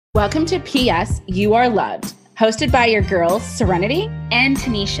Welcome to P.S. You Are Loved, hosted by your girls, Serenity and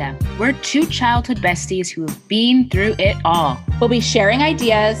Tanisha. We're two childhood besties who have been through it all. We'll be sharing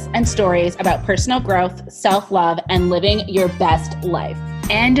ideas and stories about personal growth, self-love, and living your best life.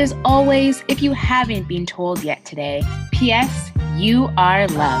 And as always, if you haven't been told yet today, P.S. You are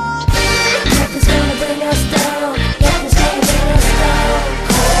loved. Nothing's gonna bring us down. Nothing's gonna bring us down.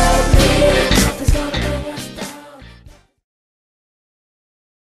 Call me. Nothing's gonna bring us down.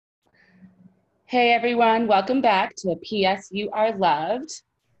 Hey everyone, welcome back to P.S. You Are Loved.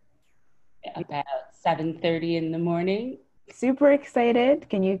 About 7:30 in the morning. Super excited.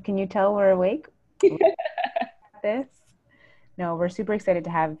 Can you tell we're awake? This? No, we're super excited to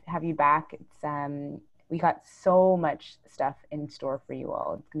have you back. It's we got so much stuff in store for you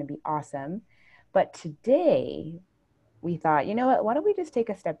all. It's going to be awesome. But today we thought, you know what? Why don't we just take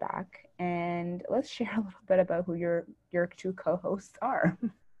a step back and let's share a little bit about who your two co-hosts are.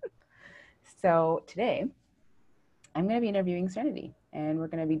 So today, I'm going to be interviewing Serenity, and we're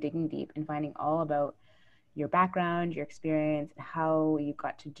going to be digging deep and finding all about your background, your experience, how you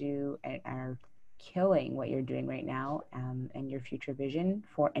got to do and are killing what you're doing right now, and your future vision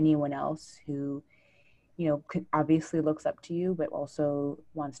for anyone else who, you know, obviously looks up to you, but also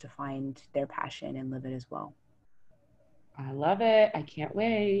wants to find their passion and live it as well. I love it. I can't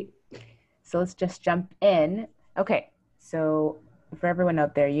wait. So let's just jump in. Okay, so for everyone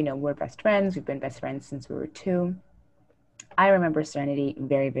out there, you know, we're best friends. We've been best friends since we were 2. I remember Serenity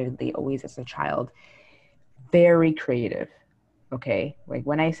very vividly, always as a child. Very creative, okay? Like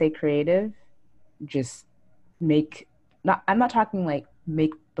when I say creative, just I'm not talking like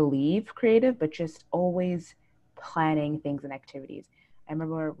make believe creative, but just always planning things and activities. I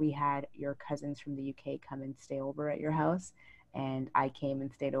remember we had your cousins from the UK come and stay over at your house, and I came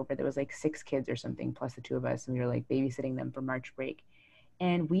and stayed over. There was like 6 kids or something, plus the 2 of us, and we were like babysitting them for March break.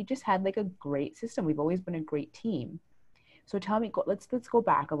 And we just had like a great system. We've always been a great team. So tell me, let's go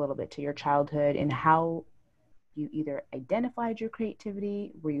back a little bit to your childhood and how you either identified your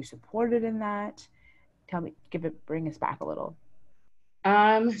creativity. Were you supported in that? Tell me, bring us back a little.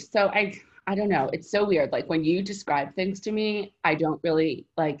 So I don't know. It's so weird. Like when you describe things to me, I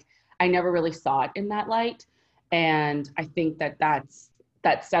never really saw it in that light. And I think that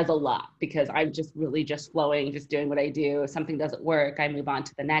says a lot, because I'm just really just flowing, just doing what I do. If something doesn't work, I move on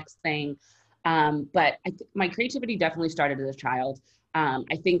to the next thing. But my creativity definitely started as a child.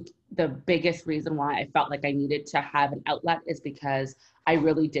 I think the biggest reason why I felt like I needed to have an outlet is because I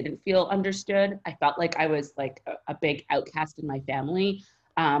really didn't feel understood. I felt like I was like a big outcast in my family.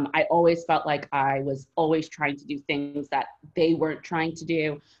 I always felt like I was always trying to do things that they weren't trying to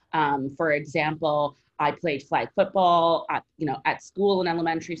do. For example, I played flag football at school, in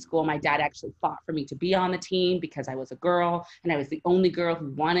elementary school. My dad actually fought for me to be on the team because I was a girl and I was the only girl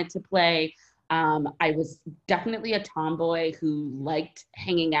who wanted to play. I was definitely a tomboy who liked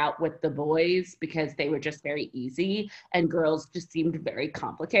hanging out with the boys because they were just very easy and girls just seemed very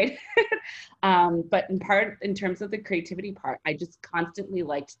complicated. But in terms of the creativity part, I just constantly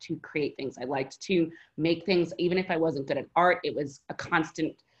liked to create things. I liked to make things. Even if I wasn't good at art, it was a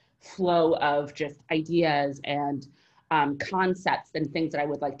constant flow of just ideas and concepts and things that I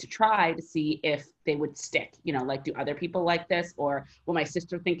would like to try to see if they would stick, like, do other people like this? Or will my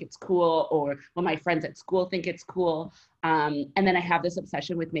sister think it's cool? Or will my friends at school think it's cool? And then I have this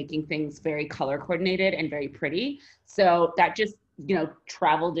obsession with making things very color coordinated and very pretty. So that just,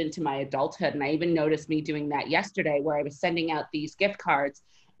 traveled into my adulthood. And I even noticed me doing that yesterday, where I was sending out these gift cards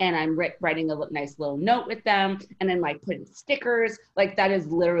and I'm writing a nice little note with them and then like putting stickers. Like that is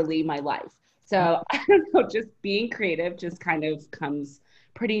literally my life. So I don't know, just being creative just kind of comes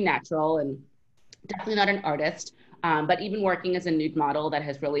pretty natural, and definitely not an artist. But even working as a nude model, that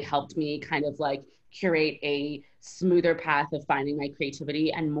has really helped me kind of like curate a smoother path of finding my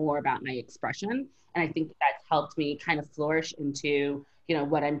creativity and more about my expression. And I think that's helped me kind of flourish into,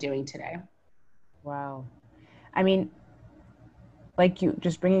 what I'm doing today. Wow. I mean, like you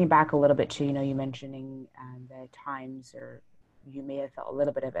just bringing it back a little bit to, you mentioning the times, or you may have felt a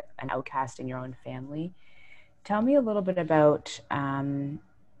little bit of an outcast in your own family. Tell me a little bit about,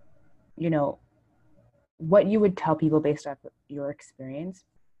 what you would tell people based off your experience.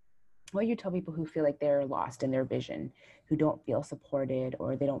 What you tell people who feel like they're lost in their vision, who don't feel supported,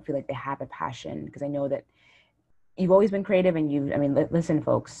 or they don't feel like they have a passion. Because I know that you've always been creative, and listen,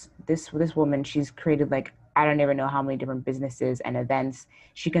 folks, this woman, she's created like, I don't even know how many different businesses and events.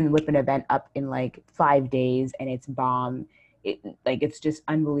 She can whip an event up in like 5 days and it's bomb. It's just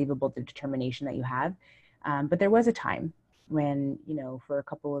unbelievable, the determination that you have. But there was a time when, for a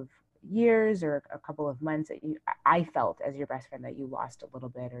couple of years or a couple of months that I felt as your best friend that you lost a little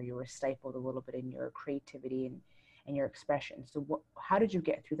bit, or you were stifled a little bit in your creativity and your expression. So how did you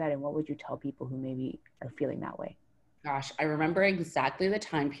get through that, and what would you tell people who maybe are feeling that way? Gosh, I remember exactly the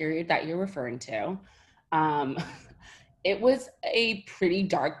time period that you're referring to. Um, it was a pretty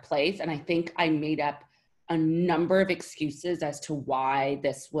dark place, and I think I made up a number of excuses as to why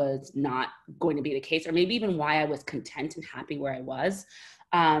this was not going to be the case, or maybe even why I was content and happy where I was.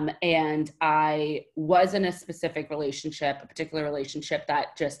 And I was in a specific relationship, a particular relationship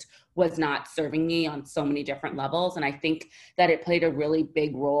that just was not serving me on so many different levels. And I think that it played a really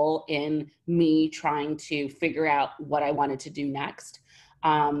big role in me trying to figure out what I wanted to do next.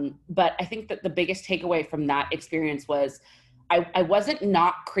 But I think that the biggest takeaway from that experience was I wasn't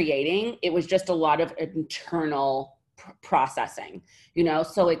not creating. It was just a lot of internal processing,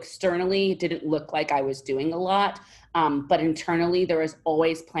 so externally it didn't look like I was doing a lot. But internally there was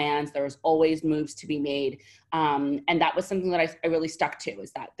always plans, there was always moves to be made. And that was something that I really stuck to,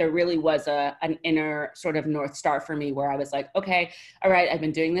 is that there really was an inner sort of North Star for me where I was like, okay, all right, I've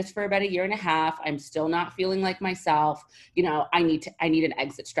been doing this for about a year and a half. I'm still not feeling like myself. I need an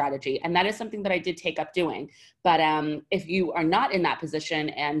exit strategy. And that is something that I did take up doing. But if you are not in that position,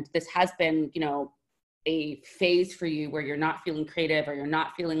 and this has been, a phase for you where you're not feeling creative or you're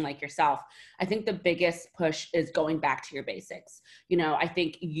not feeling like yourself, I think the biggest push is going back to your basics. I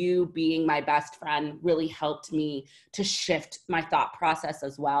think you being my best friend really helped me to shift my thought process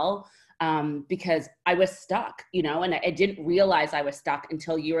as well. Because I was stuck, and I didn't realize I was stuck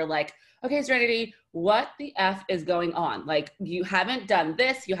until you were like, okay, Serenity, what the F is going on? Like, you haven't done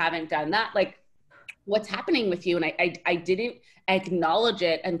this, you haven't done that. Like, what's happening with you? And I didn't acknowledge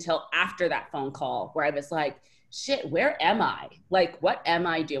it until after that phone call where I was like, shit, where am I? Like, what am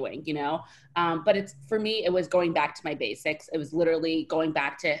I doing? But it's, for me, it was going back to my basics. It was literally going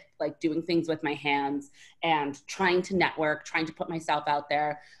back to like doing things with my hands and trying to network, trying to put myself out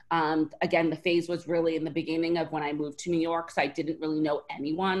there. Again, the phase was really in the beginning of when I moved to New York. So I didn't really know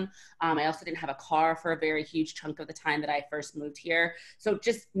anyone. I also didn't have a car for a very huge chunk of the time that I first moved here. So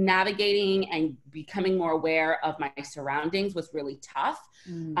just navigating and becoming more aware of my surroundings was really tough.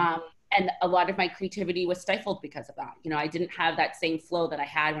 And a lot of my creativity was stifled because of that. I didn't have that same flow that I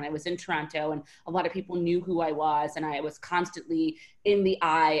had when I was in Toronto, and a lot of people knew who I was, and I was constantly in the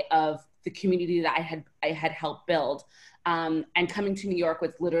eye of the community that I had helped build. And coming to New York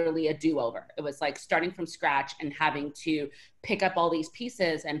was literally a do-over. It was like starting from scratch and having to pick up all these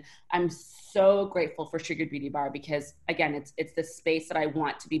pieces. And I'm so grateful for Sugar Beauty Bar because, again, it's the space that I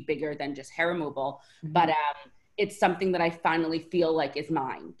want to be bigger than just hair removal. Mm-hmm. But it's something that I finally feel like is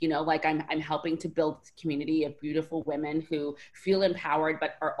mine, like I'm helping to build this community of beautiful women who feel empowered,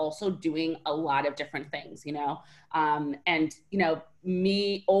 but are also doing a lot of different things, and,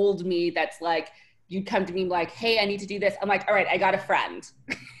 old me, that's like, you'd come to me like, hey, I need to do this. I'm like, all right, I got a friend,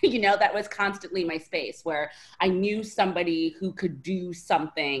 that was constantly my space where I knew somebody who could do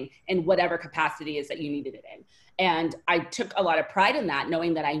something in whatever capacity is that you needed it in. And I took a lot of pride in that,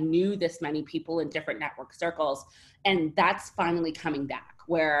 knowing that I knew this many people in different network circles. And that's finally coming back,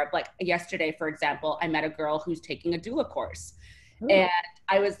 where like yesterday, for example, I met a girl who's taking a doula course. Ooh. And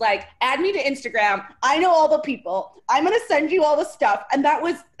I was like, add me to Instagram. I know all the people. I'm going to send you all the stuff. And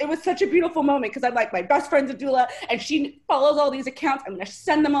it was such a beautiful moment because I'm like, my best friend's a doula and she follows all these accounts. I'm going to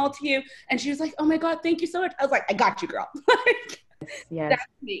send them all to you. And she was like, oh my God, thank you so much. I was like, I got you, girl. Yes. That's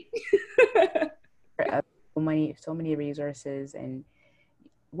me. So many resources. And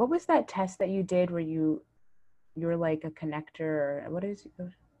what was that test that you did where you're like a connector, or what is it?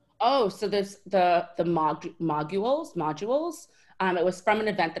 Oh, so there's the modules. It was from an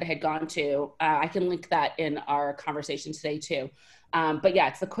event that I had gone to. I can link that in our conversation today too. But yeah,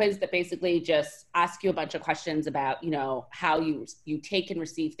 it's the quiz that basically just asks you a bunch of questions about, how you take and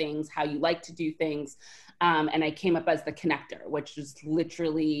receive things, how you like to do things. And I came up as the connector, which is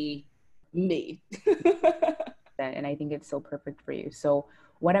literally me. And I think it's so perfect for you. So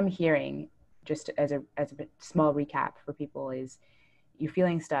what I'm hearing, just as a small recap for people, is you're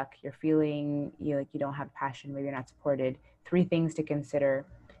feeling stuck, you're feeling like you don't have passion, maybe you're not supported. 3 things to consider.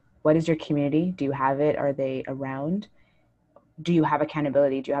 What is your community? Do you have it? Are they around? Do you have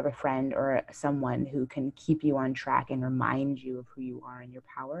accountability? Do you have a friend or someone who can keep you on track and remind you of who you are and your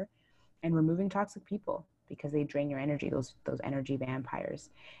power? And removing toxic people, because they drain your energy, those energy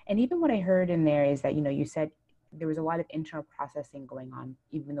vampires. And even what I heard in there is that, you said there was a lot of internal processing going on,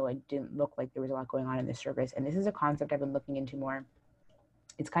 even though it didn't look like there was a lot going on in the service. And this is a concept I've been looking into more.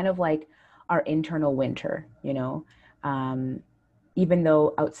 It's kind of like our internal winter, even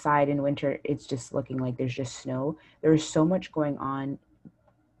though outside in winter, it's just looking like there's just snow. There is so much going on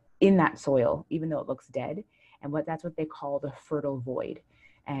in that soil, even though it looks dead. And that's what they call the fertile void.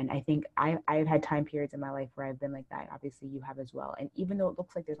 And I think I've had time periods in my life where I've been like that. Obviously you have as well. And even though it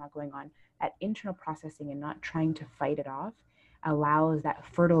looks like there's not going on, that internal processing and not trying to fight it off allows that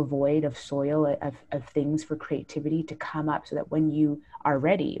fertile void of soil, of things for creativity to come up, so that when you are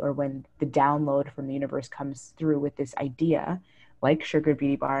ready, or when the download from the universe comes through with this idea, like Sugar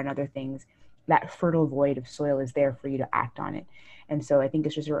Beauty Bar and other things, that fertile void of soil is there for you to act on it. And so I think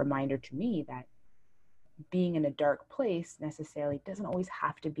it's just a reminder to me that being in a dark place necessarily doesn't always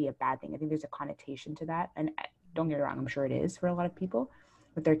have to be a bad thing. I think there's a connotation to that. And don't get me wrong, I'm sure it is for a lot of people,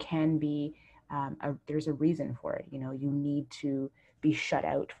 but there can be, there's a reason for it. You know, you need to be shut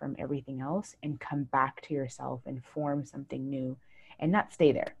out from everything else and come back to yourself and form something new and not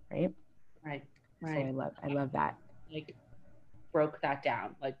stay there. Right. Right. So I love that. Like, broke that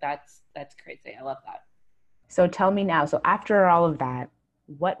down. Like, that's crazy. I love that. So tell me now, so after all of that,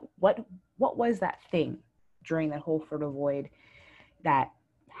 what was that thing during that whole fertile void that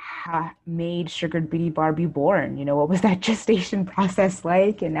made Sugar Beauty Bar be born? You know, what was that gestation process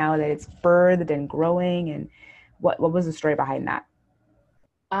like? And now that it's birthed and growing, and what was the story behind that?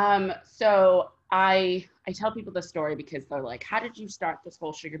 So I tell people the story because they're like, how did you start this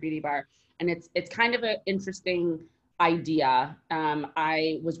whole Sugar Beauty Bar? And it's kind of an interesting idea.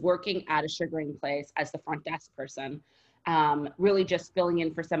 I was working at a sugaring place as the front desk person, really just filling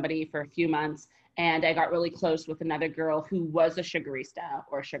in for somebody for a few months. And I got really close with another girl who was a sugarista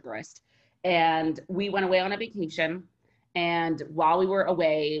or sugarist. And we went away on a vacation. And while we were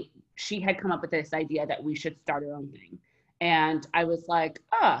away, she had come up with this idea that we should start our own thing. And I was like,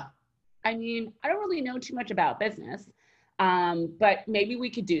 I mean, I don't really know too much about business, but maybe we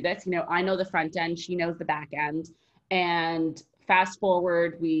could do this. You know, I know the front end, she knows the back end. And fast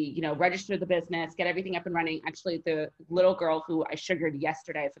forward, we, you know, register the business, get everything up and running. Actually, the little girl who I sugared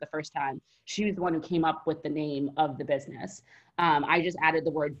yesterday for the first time, she was the one who came up with the name of the business. I just added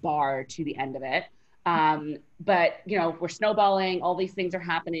the word bar to the end of it. But, you know, we're snowballing, all these things are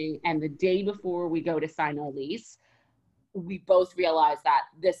happening. And the day before we go to sign our lease, we both realize that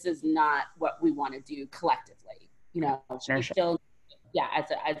this is not what we want to do collectively. You know, still,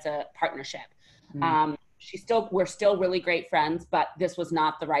 as a partnership. Mm-hmm. We're still really great friends, but this was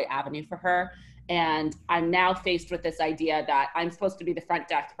not the right avenue for her. And I'm now faced with this idea that I'm supposed to be the front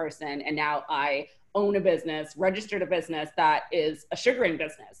desk person. And now I own a business, registered a business that is a sugaring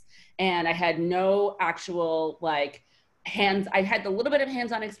business. And I had no actual I had a little bit of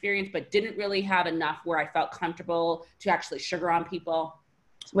hands-on experience, but didn't really have enough where I felt comfortable to actually sugar on people.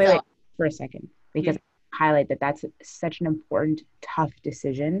 Wait for a second, because highlight that's such an important, tough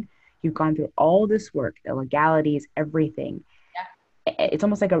decision. You've gone through all this work, the legalities, everything. Yeah. It's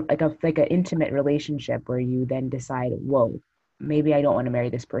almost like an intimate relationship where you then decide, whoa, maybe I don't want to marry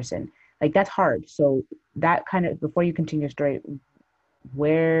this person. Like, that's hard. So that kind of, before you continue your story,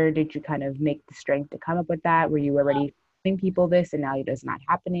 where did you kind of make the strength to come up with that? Were you already telling people this and now it's not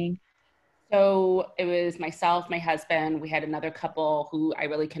happening? So it was myself, my husband. We had another couple who I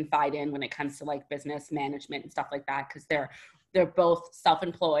really confide in when it comes to like business management and stuff like that, because they're both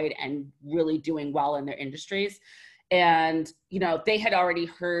self-employed and really doing well in their industries. And, you know, they had already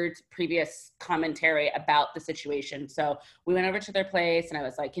heard previous commentary about the situation. So we went over to their place and I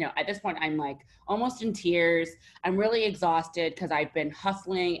was like, you know, at this point, I'm like almost in tears. I'm really exhausted because I've been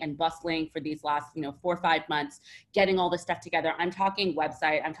hustling and bustling for these last, 4 or 5 months, getting all this stuff together. I'm talking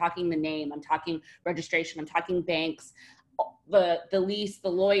website, I'm talking the name, I'm talking registration, I'm talking banks, the lease, the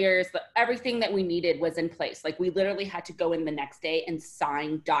lawyers, everything that we needed was in place. Like, we literally had to go in the next day and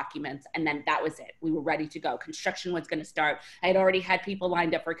sign documents. And then that was it. We were ready to go. Construction was going to start. I had already had people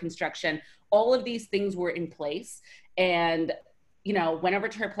lined up for construction. All of these things were in place. And, went over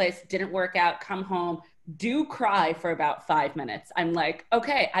to her place, didn't work out, come home, do cry for about 5 minutes. I'm like,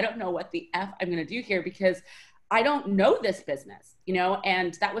 okay, I don't know what the F I'm going to do here because I don't know this business,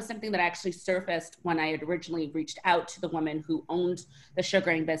 and that was something that actually surfaced when I had originally reached out to the woman who owned the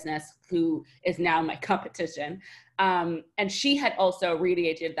sugaring business, who is now my competition. And she had also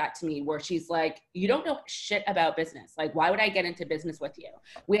reiterated that to me, where she's like, you don't know shit about business. Like, why would I get into business with you?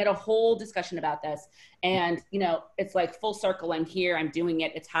 We had a whole discussion about this, and, it's like full circle. I'm here, I'm doing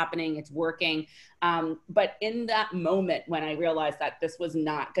it. It's happening. It's working. But in that moment when I realized that this was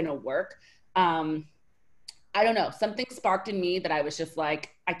not going to work, I don't know, something sparked in me that I was just like,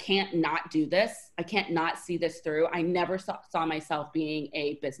 I can't not do this. I can't not see this through. I never saw myself being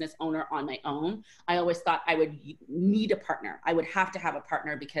a business owner on my own. I always thought I would need a partner. I would have to have a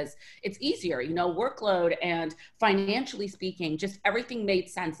partner because it's easier, workload and financially speaking, just everything made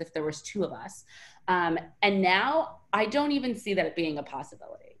sense if there was two of us. And now I don't even see that being a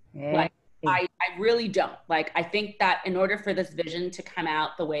possibility. Yeah. Like, I really don't. Like, I think that in order for this vision to come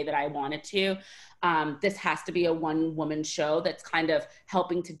out the way that I want it to, this has to be a one woman show that's kind of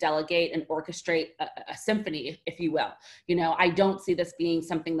helping to delegate and orchestrate a symphony, if you will. You know, I don't see this being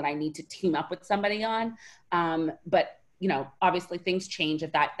something that I need to team up with somebody on. But you know, obviously things change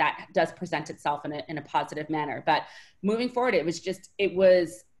if that does present itself in a positive manner. But moving forward, it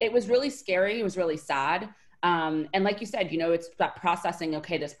was really scary. It was really sad. And like you said, you know, it's that processing,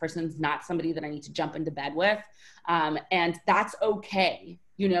 okay, this person's not somebody that I need to jump into bed with. And that's okay.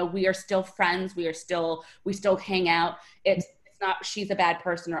 You know, we are still friends. We still hang out. It's not, she's a bad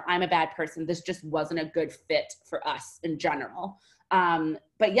person or I'm a bad person. This just wasn't a good fit for us in general.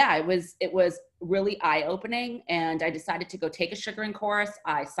 But yeah, it was really eye-opening, and I decided to go take a sugaring course.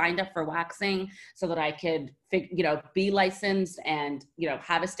 I signed up for waxing so that I could, you know, be licensed and, you know,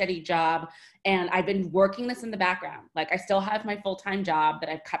 have a steady job. And I've been working this in the background. Like, I still have my full-time job that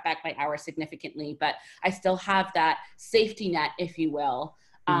I've cut back my hours significantly, but I still have that safety net, if you will,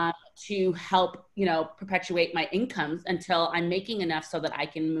 to help, you know, perpetuate my incomes until I'm making enough so that I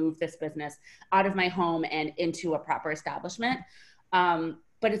can move this business out of my home and into a proper establishment.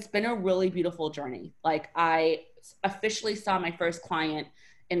 But it's been a really beautiful journey. Like, I officially saw my first client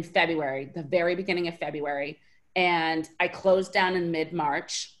in February, the very beginning of February, and I closed down in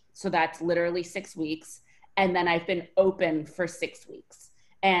mid-March. So that's literally 6 weeks. And then I've been open for 6 weeks,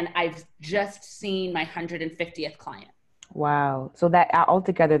 and I've just seen my 150th client. Wow. So that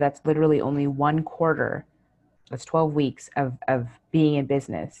altogether, that's literally only one quarter. That's 12 weeks of being in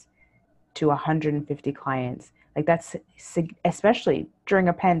business to 150 clients. Like, that's, especially during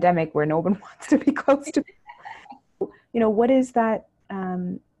a pandemic where no one wants to be close to, you know, what is that,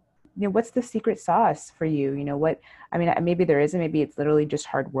 you know, what's the secret sauce for you? You know, what, I mean, maybe there isn't, maybe it's literally just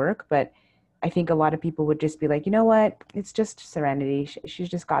hard work, but I think a lot of people would just be like, you know what, it's just serenity. She's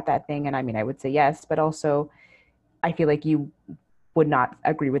just got that thing. And I mean, I would say yes, but also I feel like you would not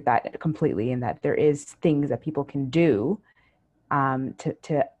agree with that completely, in that there is things that people can do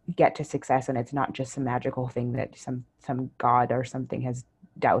to get to success, and it's not just some magical thing that some god or something has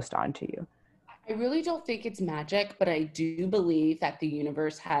doused onto you. I really don't think it's magic, but I do believe that the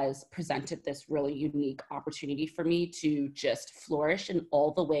universe has presented this really unique opportunity for me to just flourish in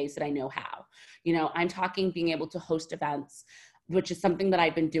all the ways that I know how. You know, I'm talking being able to host events, which is something that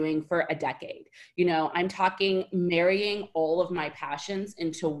I've been doing for a decade. You know, I'm talking marrying all of my passions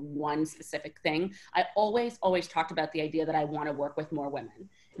into one specific thing. I always talked about the idea that I want to work with more women.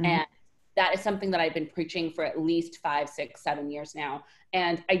 Mm-hmm. And that is something that I've been preaching for at least 5, 6, 7 years now.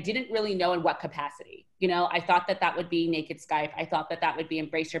 And I didn't really know in what capacity. You know, I thought that would be Naked Skype. I thought that would be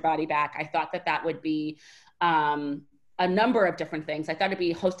Embrace Your Body Back. I thought that would be a number of different things. I thought it'd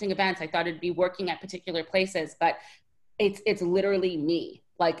be hosting events. I thought it'd be working at particular places, but it's literally me.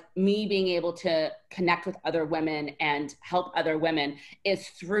 Like, me being able to connect with other women and help other women is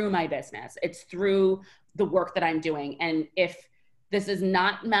through my business. It's through the work that I'm doing. And if this is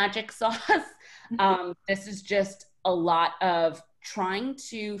not magic sauce, this is just a lot of trying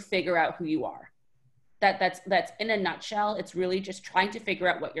to figure out who you are. That's in a nutshell. It's really just trying to figure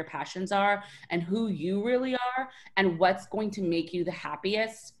out what your passions are and who you really are and what's going to make you the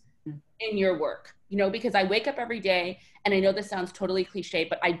happiest in your work. You know, because I wake up every day, and I know this sounds totally cliche,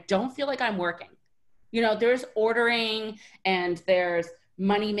 but I don't feel like I'm working. You know, there's ordering and there's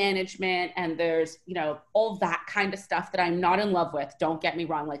money management and there's, you know, all that kind of stuff that I'm not in love with. Don't get me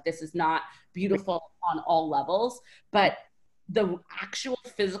wrong. Like, this is not beautiful on all levels, but the actual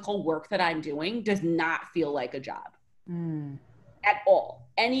physical work that I'm doing does not feel like a job. At all,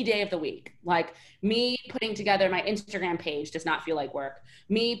 any day of the week. Like, me putting together my Instagram page does not feel like work.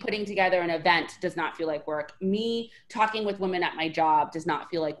 Me putting together an event does not feel like work. Me talking with women at my job does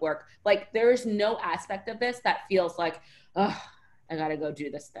not feel like work. Like, there's no aspect of this that feels like, oh, I gotta go do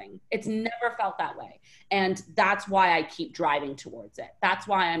this thing. It's never felt that way. And that's why I keep driving towards it. That's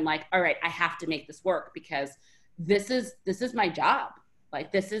why I'm like, all right, I have to make this work, because this is my job.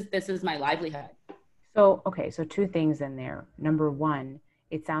 Like, this is my livelihood. So, okay, so two things in there. Number one,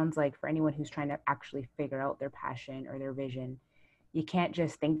 it sounds like for anyone who's trying to actually figure out their passion or their vision, you can't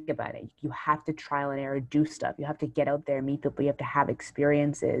just think about it. You have to trial and error, do stuff. You have to get out there, meet people. You have to have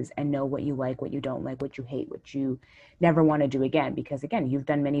experiences and know what you like, what you don't like, what you hate, what you never want to do again. Because again, you've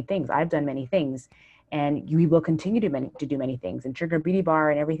done many things. I've done many things, and we will continue to do many things. And Sugar Beauty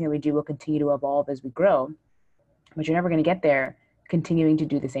Bar and everything that we do will continue to evolve as we grow. But you're never going to get there continuing to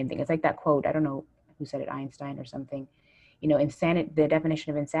do the same thing. It's like that quote, I don't know who said it, Einstein or something, you know, the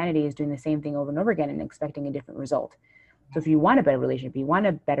definition of insanity is doing the same thing over and over again and expecting a different result. So if you want a better relationship, you want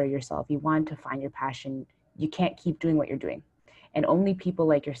to better yourself, you want to find your passion, you can't keep doing what you're doing. And only people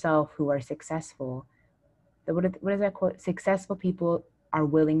like yourself who are successful, what is that quote? Successful people are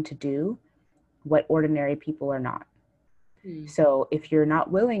willing to do what ordinary people are not. So if you're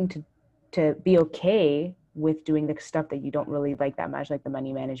not willing to be okay with doing the stuff that you don't really like that much, like the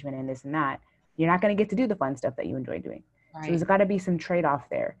money management and this and that, you're not going to get to do the fun stuff that you enjoy doing. Right. So there's got to be some trade-off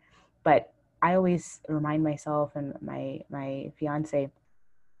there. But I always remind myself and my fiance,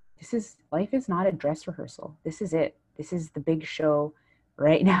 life is not a dress rehearsal. This is it. This is the big show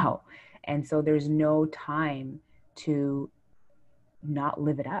right now. And so there's no time to not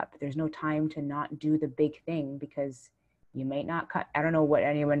live it up. There's no time to not do the big thing, because you may not I don't know what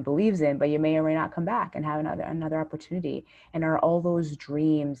anyone believes in, but you may or may not come back and have another opportunity. And are all those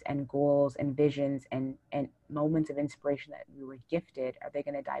dreams and goals and visions and moments of inspiration that you were gifted, are they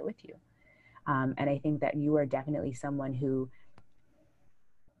going to die with you? And I think that you are definitely someone who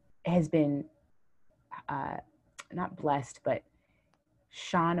has been not blessed, but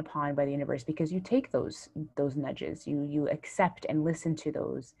shone upon by the universe, because you take those nudges, you accept and listen to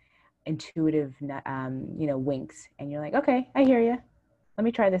those intuitive winks, and you're like, okay, I hear you, let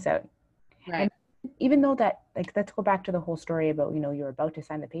me try this out. Right. And even though that, like, let's go back to the whole story about, you're about to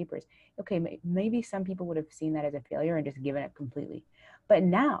sign the papers. Okay, maybe some people would have seen that as a failure and just given it completely, but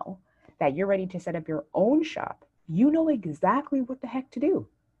now that you're ready to set up your own shop, you know exactly what the heck to do.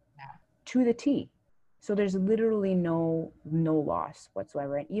 Yeah. To the T. So there's literally no loss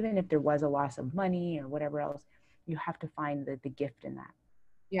whatsoever. And even if there was a loss of money or whatever else, you have to find the gift in that.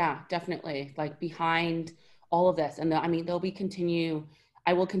 Yeah, definitely. Like, behind all of this, and I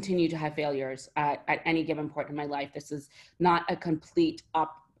will continue to have failures at any given point in my life. This is not a complete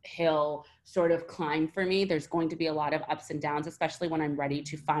uphill sort of climb for me. There's going to be a lot of ups and downs, especially when I'm ready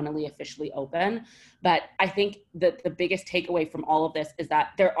to finally officially open. But I think that the biggest takeaway from all of this is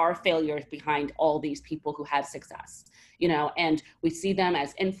that there are failures behind all these people who have success, and we see them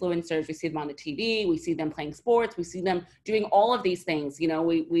as influencers. We see them on the TV. We see them playing sports. We see them doing all of these things.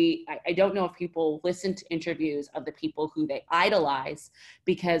 I don't know if people listen to interviews of the people who they idolize,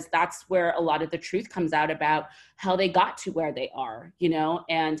 because that's where a lot of the truth comes out about how they got to where they are,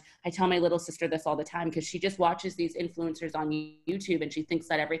 and I tell my little sister this all the time, because she just watches these influencers on YouTube and she thinks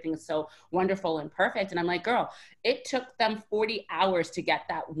that everything is so wonderful and perfect. And I'm like, girl, it took them 40 hours to get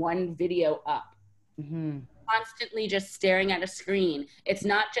that one video up. Mm-hmm. Constantly just staring at a screen. It's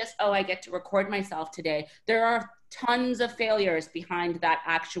not just, oh, I get to record myself today. There are tons of failures behind that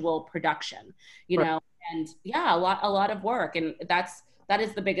actual production, and yeah, a lot of work. And that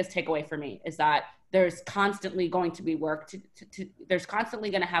is the biggest takeaway for me, is that there's constantly going to be work there's constantly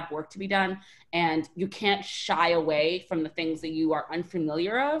going to have work to be done, and you can't shy away from the things that you are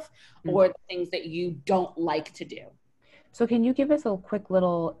unfamiliar of, or the things that you don't like to do. So can you give us a quick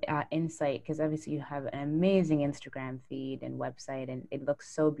little insight? Because obviously you have an amazing Instagram feed and website, and it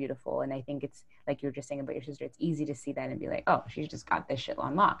looks so beautiful. And I think it's, like you were just saying about your sister, it's easy to see that and be like, oh, she's just got this shit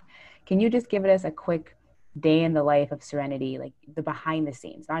on lock. Can you just give us a quick day in the life of Serenity, like the behind the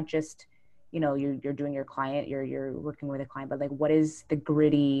scenes, not just, you're doing your client, you're working with a client, but like, what is the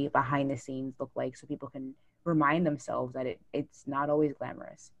gritty behind the scenes look like, so people can remind themselves that it's not always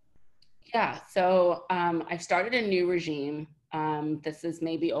glamorous? Yeah. So I've started a new regime. This is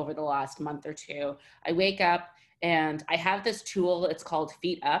maybe over the last month or two. I wake up and I have this tool. It's called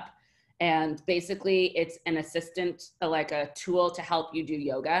Feet Up. And basically it's an assistant, like a tool to help you do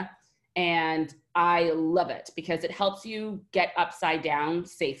yoga. And I love it because it helps you get upside down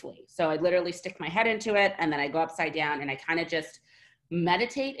safely. So I literally stick my head into it, and then I go upside down, and I kind of just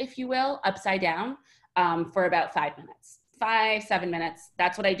meditate, if you will, upside down for about 5-7 minutes.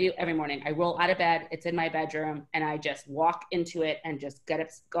 That's what I do every morning. I roll out of bed. It's in my bedroom, and I just walk into it and just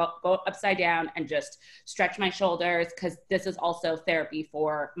go upside down and just stretch my shoulders, because this is also therapy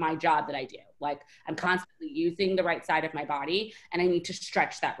for my job that I do. Like, I'm constantly using the right side of my body, and I need to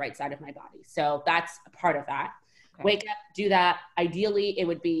stretch that right side of my body. So that's a part of that. Okay. Wake up, do that. Ideally, it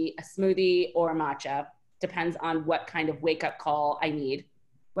would be a smoothie or a matcha. Depends on what kind of wake up call I need.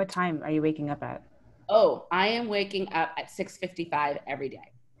 What time are you waking up at? Oh, I am waking up at 6:55 every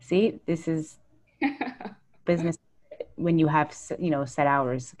day. See, this is business when you have, set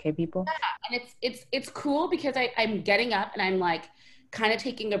hours. Okay, people? Yeah, and it's cool because I'm getting up and I'm like kind of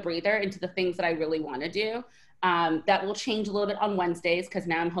taking a breather into the things that I really want to do. That will change a little bit on Wednesdays, because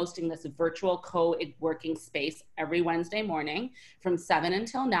now I'm hosting this virtual co-working space every Wednesday morning from 7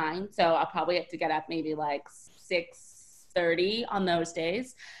 until 9. So I'll probably have to get up maybe like 6:30 on those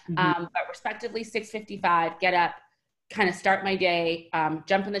days. But respectively 6:55, get up, kind of start my day,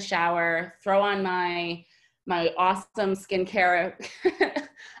 jump in the shower, throw on my awesome skincare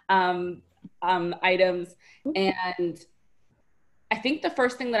items, and I think the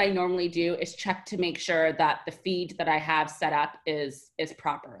first thing that I normally do is check to make sure that the feed that I have set up is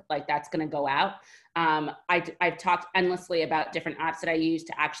proper. Like that's going to go out. I've talked endlessly about different apps that I use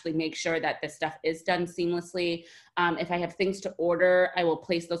to actually make sure that this stuff is done seamlessly. If I have things to order, I will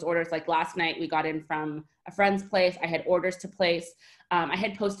place those orders. Like last night, we got in from a friend's place. I had orders to place. I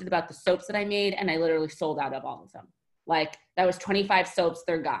had posted about the soaps that I made, and I literally sold out of all of them. Like that was 25 soaps,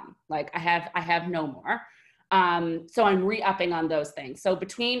 they're gone. Like I have no more. So I'm re-upping on those things. So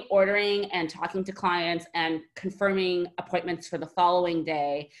between ordering and talking to clients and confirming appointments for the following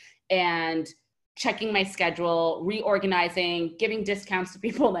day and checking my schedule, reorganizing, giving discounts to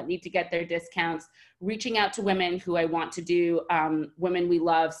people that need to get their discounts, reaching out to women who I want to do Women We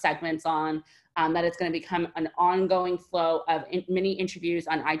Love segments on, that it's going to become an ongoing flow of mini interviews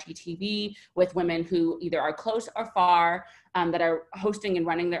on IGTV with women who either are close or far, that are hosting and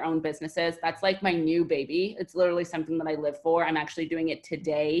running their own businesses. That's like my new baby. It's literally something that I live for. I'm actually doing it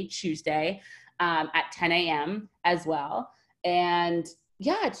today, Tuesday, at 10 a.m. as well. And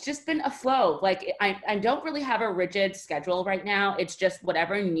yeah, it's just been a flow. Like I don't really have a rigid schedule right now. It's just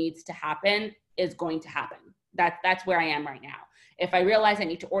whatever needs to happen is going to happen. That's where I am right now. If I realize I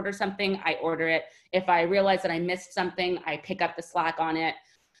need to order something, I order it. If I realize that I missed something, I pick up the slack on it.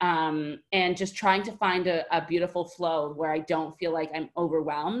 And just trying to find a beautiful flow where I don't feel like I'm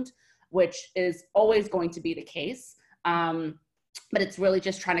overwhelmed, which is always going to be the case. But it's really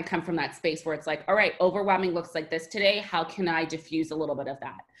just trying to come from that space where it's like, all right, overwhelming looks like this today. How can I diffuse a little bit of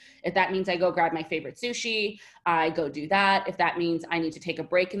that? If that means I go grab my favorite sushi, I go do that. If that means I need to take a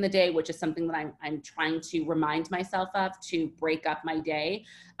break in the day, which is something that I'm trying to remind myself of, to break up my day.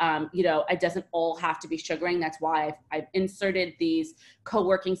 It doesn't all have to be sugaring. That's why I've inserted these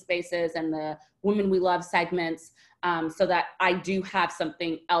co-working spaces and the Women We Love segments, so that I do have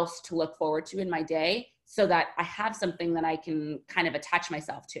something else to look forward to in my day, so that I have something that I can kind of attach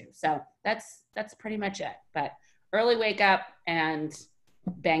myself to. So that's pretty much it. But early wake up and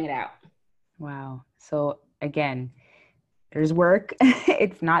bang it out. Wow. So again, there's work.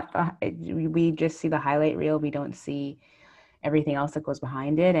 It's not, we just see the highlight reel. We don't see everything else that goes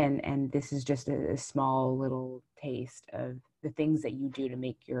behind it. And this is just a small little taste of the things that you do to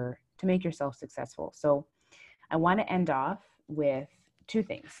make yourself successful. So I want to end off with two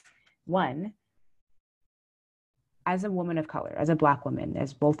things. One, as a woman of color, as a Black woman,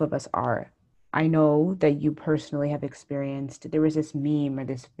 as both of us are, I know that you personally have experienced, there was this meme or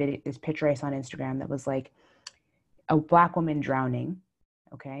this picture I saw on Instagram that was like a Black woman drowning,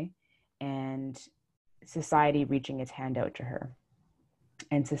 okay? And society reaching its hand out to her.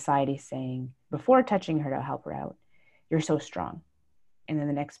 And society saying, before touching her to help her out, you're so strong. And then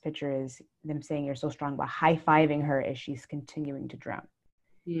the next picture is them saying you're so strong by high-fiving her as she's continuing to drown.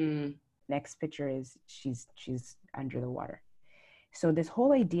 Next picture is she's under the water. So this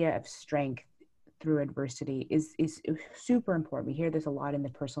whole idea of strength through adversity is super important. We hear this a lot in the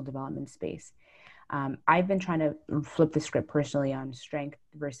personal development space. I've been trying to flip the script personally on strength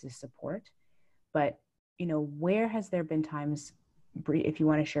versus support, but where has there been times, if you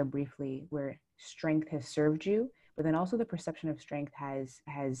want to share briefly, where strength has served you, but then also the perception of strength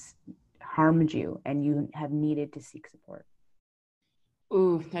has harmed you and you have needed to seek support?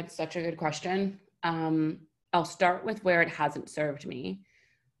 Ooh, that's such a good question. I'll start with where it hasn't served me.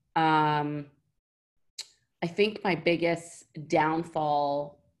 I think my biggest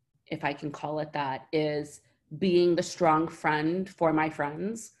downfall, if I can call it that, is being the strong friend for my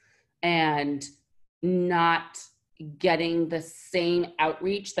friends and not getting the same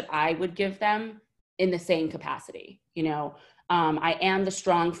outreach that I would give them in the same capacity. I am the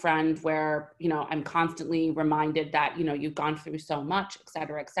strong friend where, I'm constantly reminded that, you've gone through so much,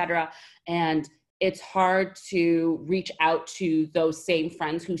 et cetera, and it's hard to reach out to those same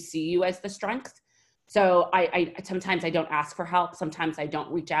friends who see you as the strength. So I sometimes I don't ask for help. Sometimes I don't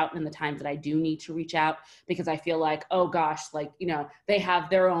reach out in the times that I do need to reach out, because I feel like, oh gosh, they have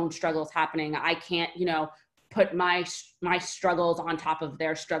their own struggles happening. I can't, put my struggles on top of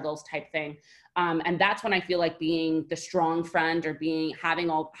their struggles type thing. And that's when I feel like being the strong friend or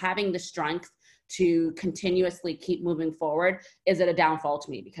having the strength to continuously keep moving forward is at a downfall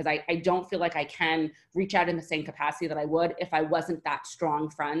to me, because I don't feel like I can reach out in the same capacity that I would if I wasn't that strong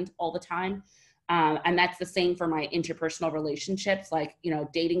friend all the time. And that's the same for my interpersonal relationships, like,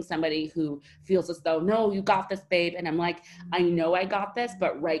 dating somebody who feels as though, no, you got this, babe. And I'm like, I know I got this,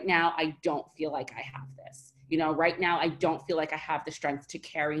 but right now I don't feel like I have this. Right now I don't feel like I have the strength to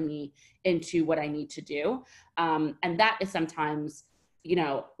carry me into what I need to do. And that is sometimes,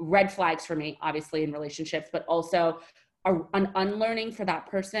 red flags for me, obviously, in relationships, but also an unlearning for that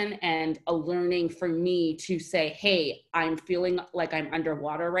person and a learning for me to say, hey, I'm feeling like I'm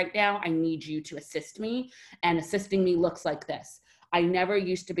underwater right now. I need you to assist me. And assisting me looks like this. I never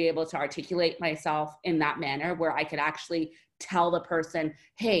used to be able to articulate myself in that manner where I could actually tell the person,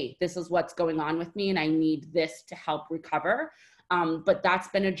 hey, this is what's going on with me and I need this to help recover. But that's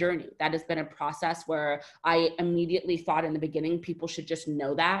been a journey. That has been a process where I immediately thought in the beginning, people should just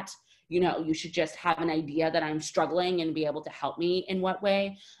know that. You should just have an idea that I'm struggling and be able to help me in what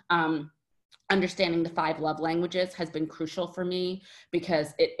way. Understanding the 5 love languages has been crucial for me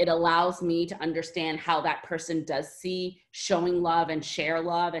because it allows me to understand how that person does see showing love and share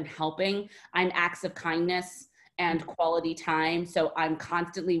love and helping. I'm acts of kindness and quality time. So I'm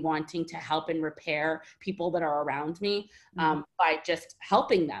constantly wanting to help and repair people that are around me by just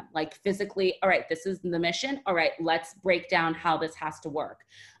helping them, like physically. All right, this is the mission. All right, let's break down how this has to work.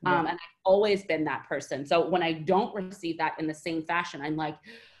 And I've always been that person. So when I don't receive that in the same fashion, I'm like,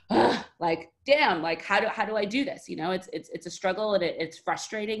 like, damn, like, how do I do this? It's a struggle and it's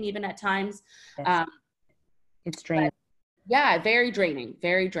frustrating even at times. Yes. It's draining. Yeah, very draining,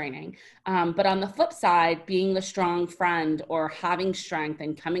 very draining. But on the flip side, being the strong friend or having strength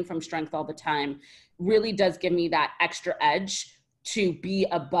and coming from strength all the time really does give me that extra edge to be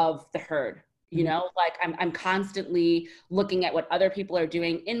above the herd. Like I'm constantly looking at what other people are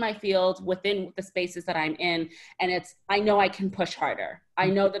doing in my field, within the spaces that I'm in. And I know I can push harder. I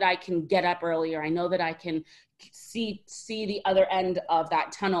know that I can get up earlier. I know that I can see the other end of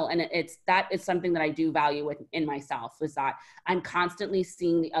that tunnel. And that is something that I do value in myself, is that I'm constantly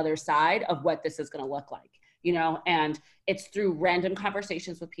seeing the other side of what this is going to look like, and it's through random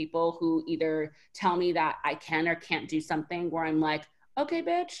conversations with people who either tell me that I can or can't do something where I'm like, okay,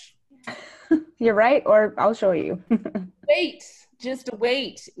 bitch, you're right, or I'll show you. just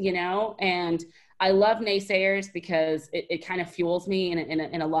wait, and I love naysayers because it kind of fuels me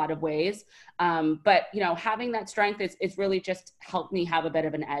in a lot of ways. But having that strength is really just helped me have a bit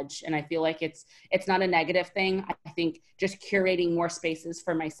of an edge. And I feel like it's not a negative thing. I think just curating more spaces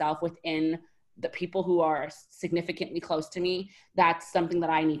for myself within the people who are significantly close to me, that's something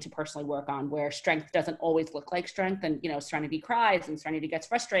that I need to personally work on, where strength doesn't always look like strength. And, Serenity cries and Serenity gets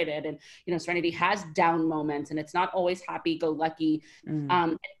frustrated and, Serenity has down moments and it's not always happy go lucky.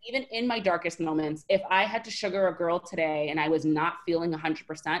 And even in my darkest moments, if I had to sugar a girl today and I was not feeling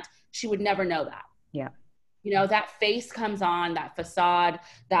 100%, she would never know that. Yeah. That face comes on, that facade,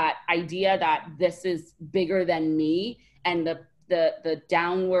 that idea that this is bigger than me, and the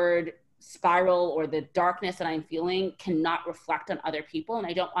downward spiral or the darkness that I'm feeling cannot reflect on other people, and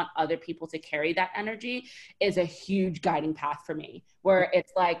I don't want other people to carry that energy, is a huge guiding path for me, where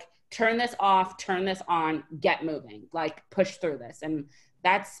it's like, turn this off, turn this on, get moving, like push through this. And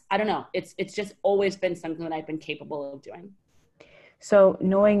that's, I don't know, it's just always been something that I've been capable of doing. So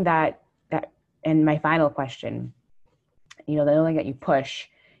knowing that, and my final question, knowing that you push,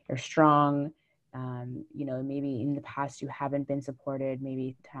 you're strong, maybe in the past you haven't been supported,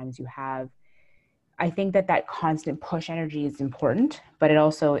 maybe times you have. I think that constant push energy is important, but it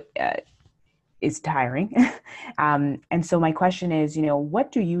also is tiring. And so my question is,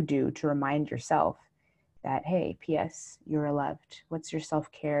 what do you do to remind yourself that, hey, P.S., you're loved? What's your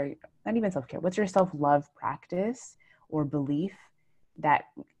self-care, not even self-care, what's your self-love practice or belief that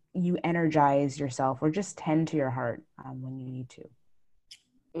you energize yourself or just tend to your heart when you need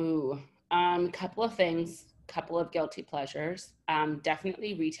to? Couple of things, couple of guilty pleasures.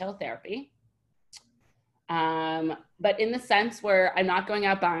 Definitely retail therapy. But in the sense where I'm not going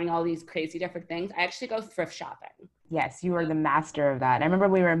out buying all these crazy different things, I actually go thrift shopping. Yes, you are the master of that. I remember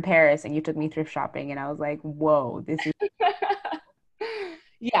we were in Paris and you took me thrift shopping and I was like, whoa, this is...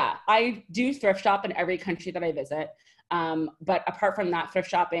 Yeah, I do thrift shop in every country that I visit. But apart from that, thrift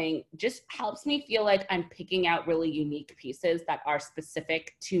shopping just helps me feel like I'm picking out really unique pieces that are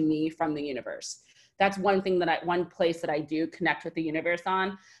specific to me from the universe. That's one place that I do connect with the universe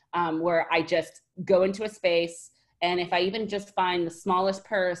on, where I just go into a space, and if I even just find the smallest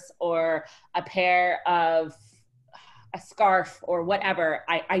purse or a scarf or whatever,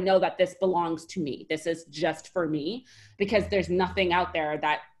 I know that this belongs to me. This is just for me, because there's nothing out there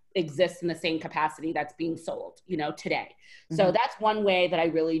that exists in the same capacity that's being sold, today. Mm-hmm. So that's one way that I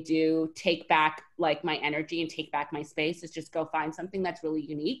really do take back like my energy and take back my space, is just go find something that's really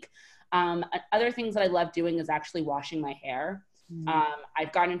unique. Other things that I love doing is actually washing my hair. Mm-hmm.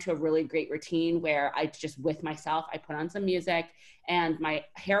 I've gotten into a really great routine where I just, with myself, I put on some music, and my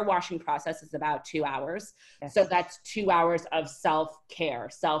hair washing process is about 2 hours. Yes. So that's 2 hours of self-care,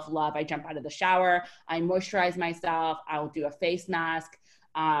 self-love. I jump out of the shower, I moisturize myself, I'll do a face mask.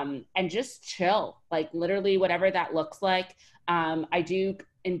 and just chill, like literally whatever that looks like. I do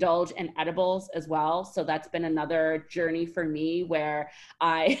indulge in edibles as well. So that's been another journey for me where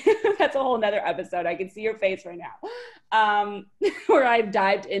that's a whole nother episode. I can see your face right now. Where I've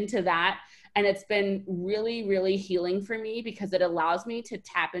dived into that. And it's been really, really healing for me because it allows me to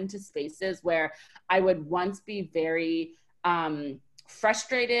tap into spaces where I would once be very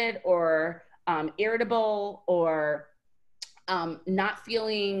frustrated or irritable or not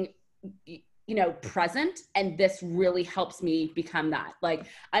feeling present, and this really helps me become that. Like,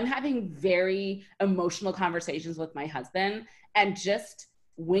 I'm having very emotional conversations with my husband and just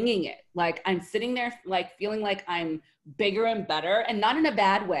winging it. Like, I'm sitting there like feeling like I'm bigger and better, and not in a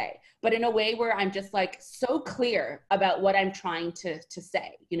bad way, but in a way where I'm just like so clear about what I'm trying to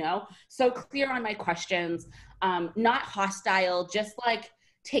say, so clear on my questions, not hostile, just like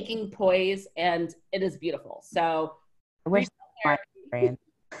taking poise, and it is beautiful. So I wish my experience.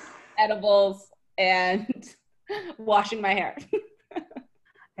 Edibles and washing my hair.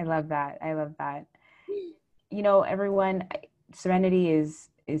 I love that. Everyone, Serenity is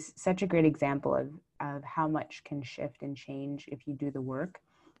such a great example of how much can shift and change if you do the work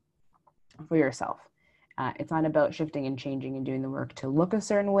for yourself. It's not about shifting and changing and doing the work to look a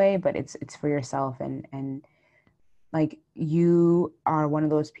certain way, but it's for yourself. And like, you are one of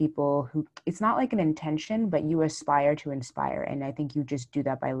those people who, it's not like an intention, but you aspire to inspire. And I think you just do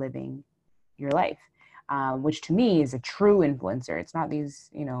that by living your life, which to me is a true influencer. It's not these,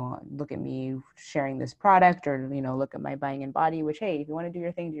 look at me sharing this product, or, look at my buying in body, which, hey, if you want to do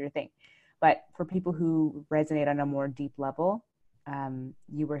your thing, do your thing. But for people who resonate on a more deep level,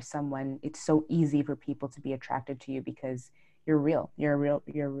 you are someone, it's so easy for people to be attracted to you because you're real. You're a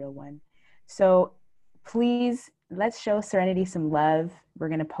real one. So please, let's show Serenity some love. We're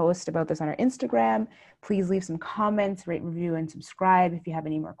going to post about this on our Instagram. Please leave some comments, rate, review, and subscribe. If you have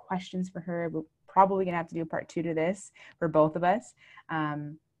any more questions for her, we're probably going to have to do a part 2 to this for both of us.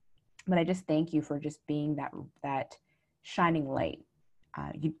 But I just thank you for just being that shining light.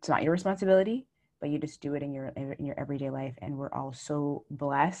 It's not your responsibility, but you just do it in your everyday life. And we're all so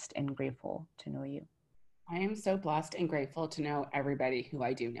blessed and grateful to know you. I am so blessed and grateful to know everybody who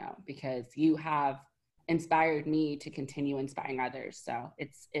I do know, because you have inspired me to continue inspiring others. So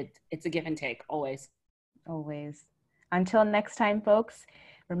it's a give and take, always. Until next time, folks,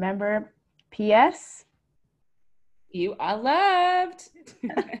 remember, P.S. You are loved.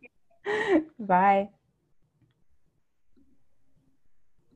 Bye.